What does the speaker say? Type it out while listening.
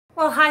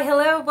Well, hi,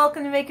 hello,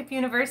 welcome to Makeup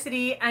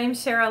University. I'm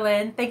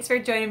Sherilyn. Thanks for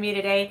joining me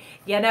today.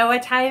 You know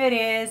what time it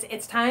is.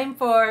 It's time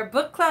for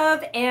book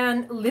club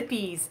and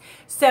lippies.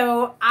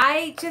 So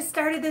I just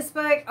started this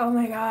book. Oh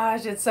my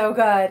gosh, it's so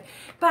good.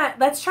 But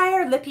let's try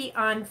our lippie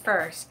on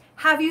first.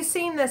 Have you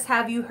seen this?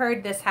 Have you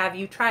heard this? Have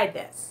you tried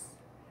this?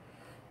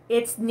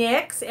 It's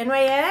NYX,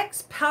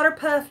 NYX Powder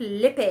Puff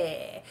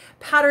Lippie.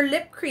 Powder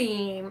Lip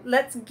Cream.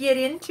 Let's get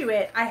into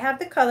it. I have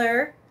the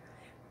color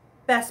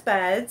Best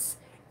Buds.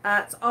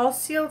 It's all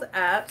sealed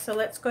up, so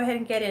let's go ahead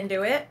and get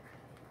into it.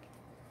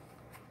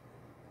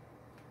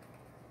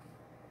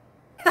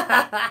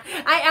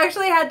 I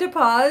actually had to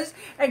pause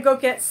and go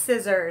get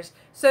scissors.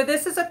 So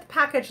this is what the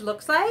package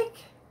looks like.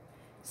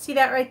 See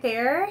that right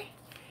there?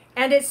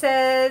 And it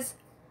says,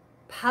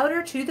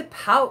 powder to the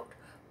pout.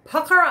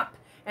 Pucker up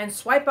and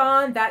swipe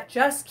on that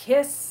Just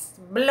Kiss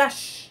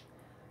blush.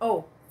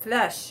 Oh,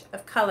 flush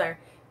of color.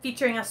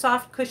 Featuring a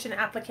soft cushion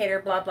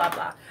applicator, blah, blah,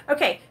 blah.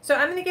 Okay, so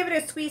I'm going to give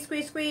it a squeeze,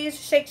 squeeze, squeeze,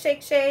 shake,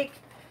 shake, shake.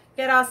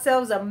 Get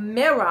ourselves a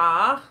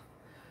mirror.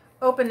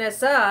 Open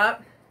this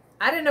up.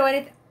 I didn't know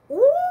anything.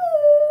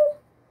 Ooh.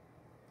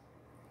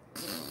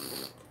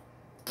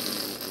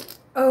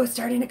 Oh, it's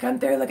starting to come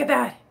through. Look at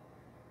that.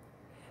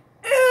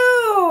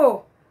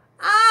 Ew.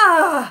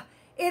 Ah,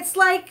 it's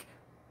like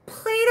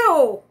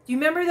Play-Doh. Do you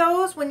remember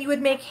those when you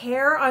would make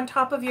hair on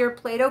top of your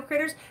Play-Doh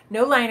critters?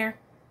 No liner.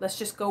 Let's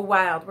just go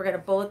wild. We're going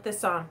to bullet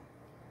this on.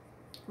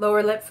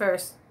 Lower lip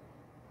first.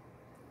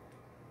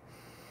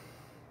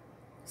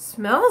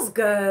 Smells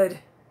good.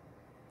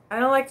 I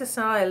don't like the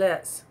smell of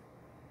lips.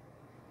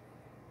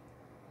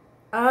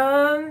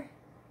 The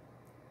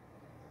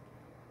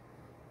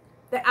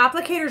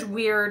applicator's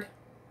weird.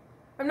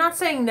 I'm not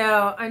saying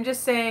no. I'm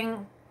just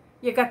saying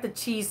you got the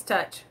cheese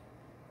touch.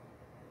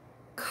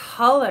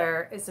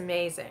 Color is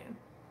amazing.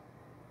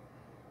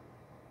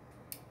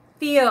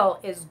 Feel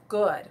is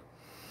good.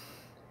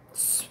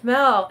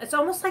 Smell, it's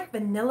almost like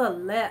vanilla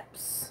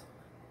lips.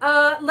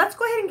 Let's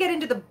go ahead and get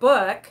into the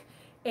book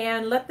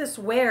and let this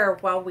wear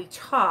while we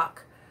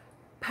talk.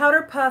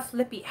 Powder Puff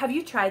Lippie. Have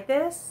you tried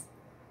this?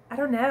 I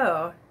don't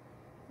know.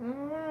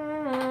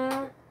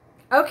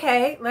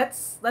 Okay,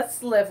 let's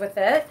live with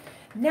it.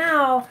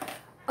 Now,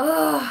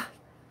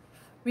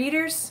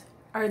 readers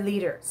are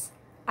leaders.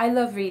 I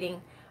love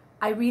reading.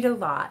 I read a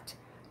lot.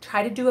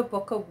 Try to do a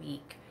book a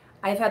week.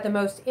 I've had the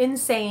most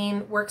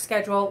insane work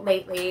schedule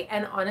lately,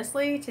 and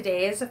honestly,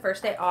 today is the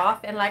first day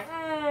off, and like,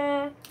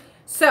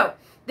 So,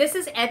 this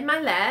is Ed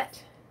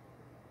Mylett,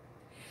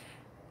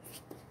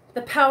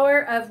 The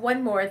Power of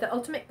One More, The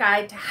Ultimate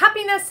Guide to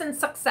Happiness and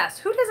Success.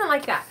 Who doesn't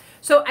like that?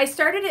 So, I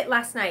started it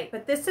last night,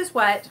 but this is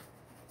what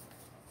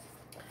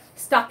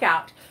stuck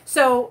out.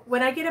 So,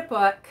 when I get a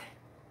book,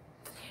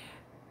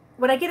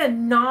 when I get a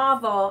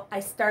novel,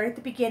 I start at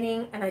the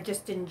beginning and I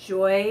just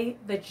enjoy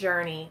the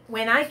journey.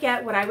 When I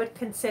get what I would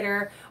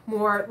consider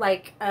more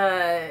like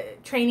a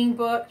training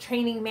book,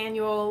 training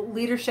manual,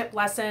 leadership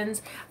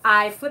lessons,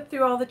 I flip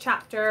through all the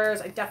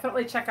chapters. I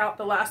definitely check out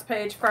the last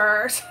page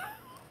first.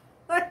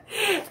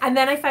 And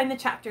then I find the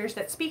chapters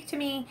that speak to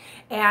me,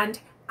 and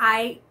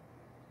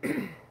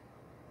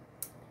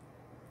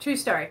true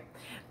story,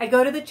 I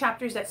go to the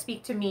chapters that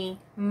speak to me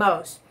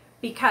most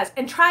because,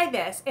 and try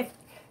this,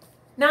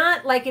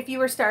 not like if you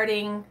were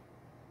starting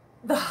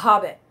The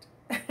Hobbit.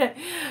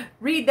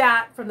 Read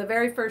that from the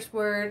very first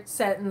word,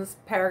 sentence,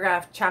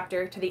 paragraph,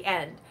 chapter to the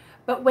end.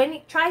 But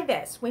try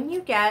this. When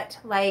you get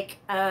like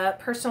a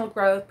personal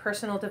growth,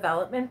 personal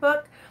development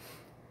book,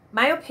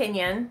 my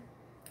opinion,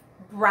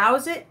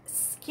 browse it,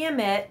 skim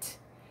it,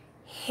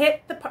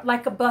 hit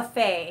like a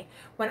buffet.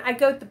 When I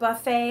go to the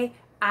buffet,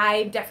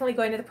 I'm definitely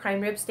going to the prime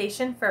rib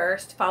station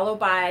first, followed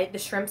by the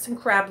shrimps and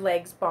crab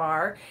legs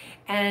bar.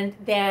 And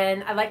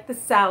then I like the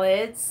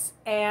salads,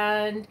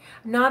 and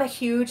I'm not a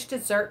huge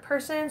dessert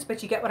person,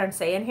 but you get what I'm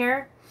saying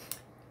here.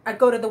 I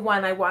go to the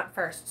one I want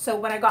first. So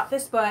when I got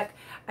this book,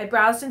 I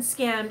browsed and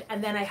skimmed,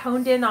 and then I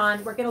honed in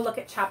on, we're going to look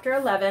at chapter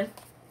 11.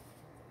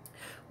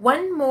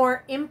 One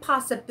More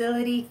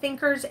Impossibility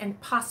Thinkers and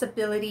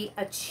Possibility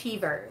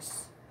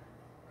Achievers.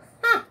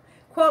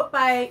 Quote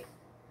by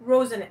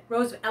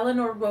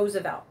Eleanor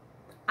Roosevelt.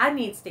 I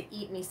needs to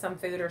eat me some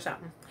food or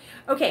something.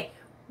 Okay,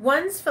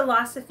 one's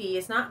philosophy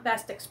is not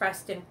best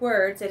expressed in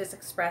words, it is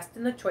expressed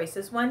in the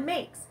choices one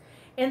makes.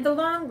 In the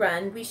long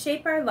run, we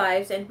shape our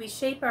lives and we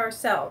shape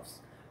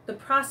ourselves. The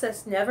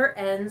process never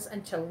ends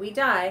until we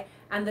die,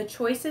 and the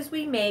choices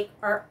we make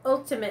are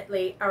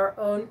ultimately our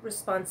own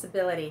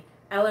responsibility.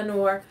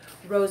 Eleanor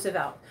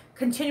Roosevelt.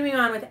 Continuing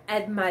on with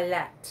Ed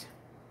Mylett.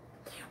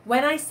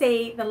 When I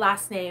say the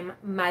last name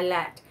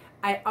Mylett,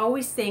 I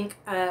always think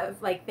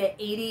of like the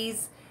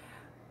 80s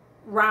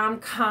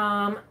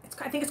rom-com.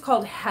 I think it's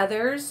called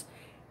Heathers.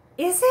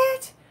 Is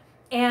it?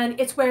 And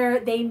it's where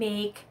they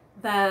make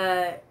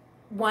the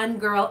one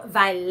girl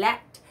Violet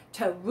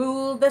to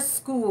rule the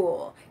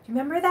school. Do you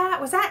remember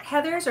that? Was that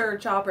Heathers or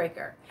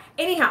Jawbreaker?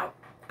 Anyhow,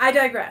 I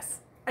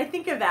digress. I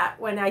think of that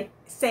when I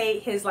say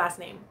his last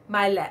name,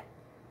 Mylett.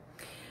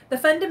 The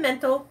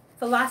fundamental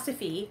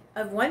philosophy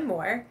of One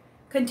More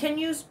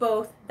continues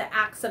both the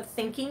acts of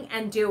thinking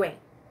and doing.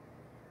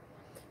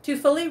 To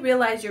fully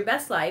realize your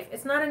best life,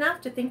 it's not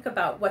enough to think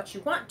about what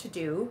you want to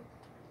do.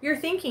 Your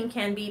thinking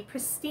can be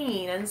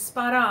pristine and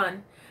spot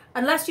on.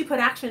 Unless you put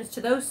actions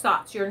to those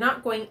thoughts, you're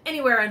not going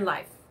anywhere in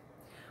life.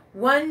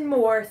 One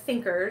more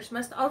thinkers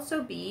must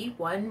also be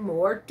one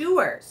more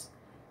doers.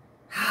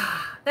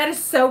 That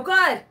is so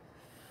good.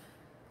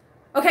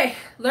 Okay,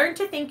 learn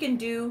to think and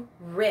do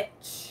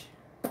rich.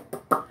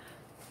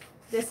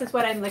 This is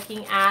what I'm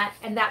looking at,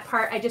 and that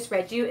part I just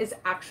read you is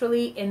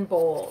actually in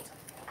bold.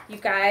 You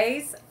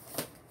guys,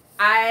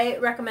 I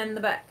recommend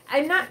the book.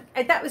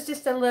 That was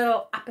just a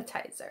little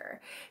appetizer.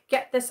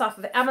 Get this off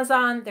of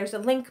Amazon. There's a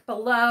link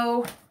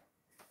below.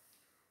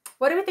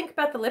 What do we think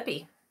about the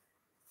lippie?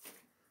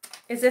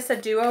 Is this a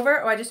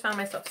do-over? Oh, I just found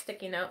myself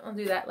sticky note. I'll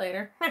do that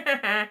later.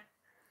 I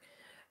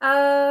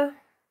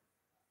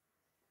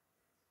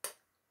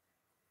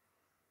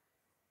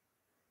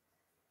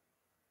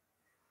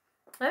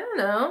don't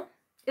know.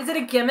 Is it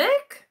a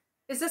gimmick?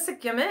 Is this a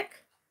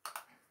gimmick?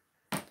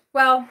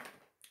 Well,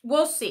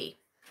 we'll see.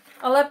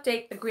 I'll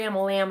update the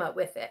Grandma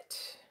with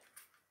it.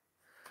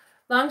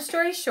 Long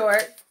story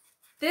short,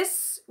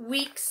 this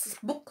week's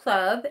book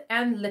club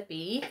and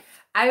lippie,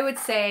 I would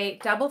say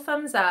double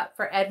thumbs up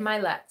for Ed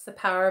Milet's The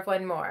Power of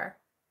One More.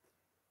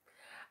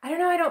 I don't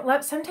know, I don't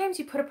love, sometimes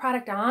you put a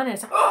product on and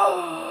it's like,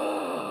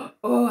 oh,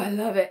 I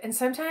love it. And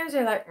sometimes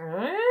you're like,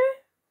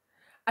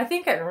 I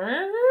think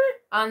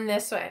on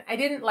this one. I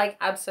didn't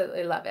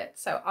absolutely love it.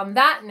 So on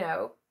that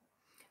note,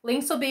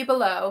 links will be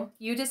below.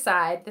 You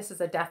decide. This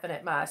is a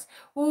definite must.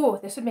 Ooh,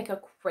 this would make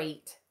a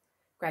great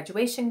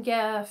graduation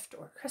gift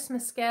or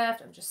Christmas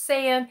gift. I'm just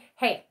saying.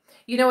 Hey,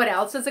 you know what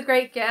else is a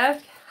great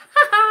gift?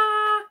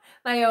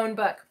 My own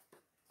book.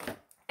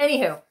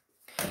 Anywho,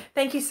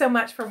 thank you so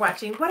much for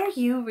watching. What are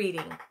you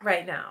reading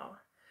right now?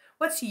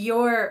 What's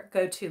your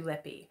go-to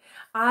lippie?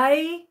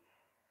 I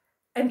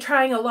am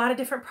trying a lot of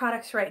different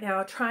products right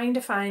now, trying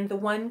to find the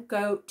one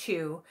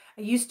go-to.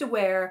 I used to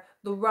wear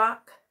the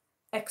Rock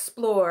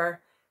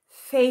Explore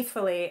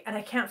faithfully, and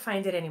I can't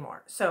find it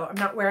anymore. So I'm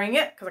not wearing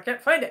it because I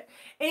can't find it.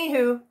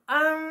 Anywho,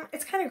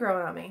 it's kind of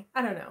growing on me.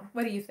 I don't know.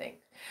 What do you think?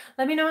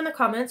 Let me know in the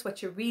comments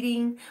what you're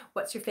reading,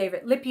 what's your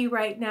favorite lippie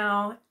right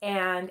now,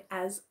 and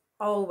as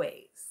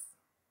always,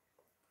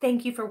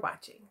 thank you for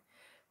watching.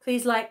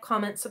 Please like,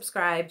 comment,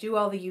 subscribe, do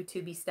all the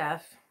YouTubey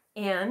stuff.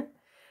 And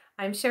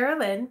I'm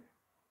Sherilyn.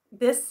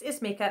 This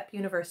is Makeup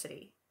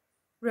University.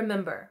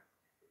 Remember,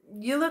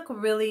 you look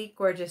really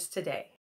gorgeous today.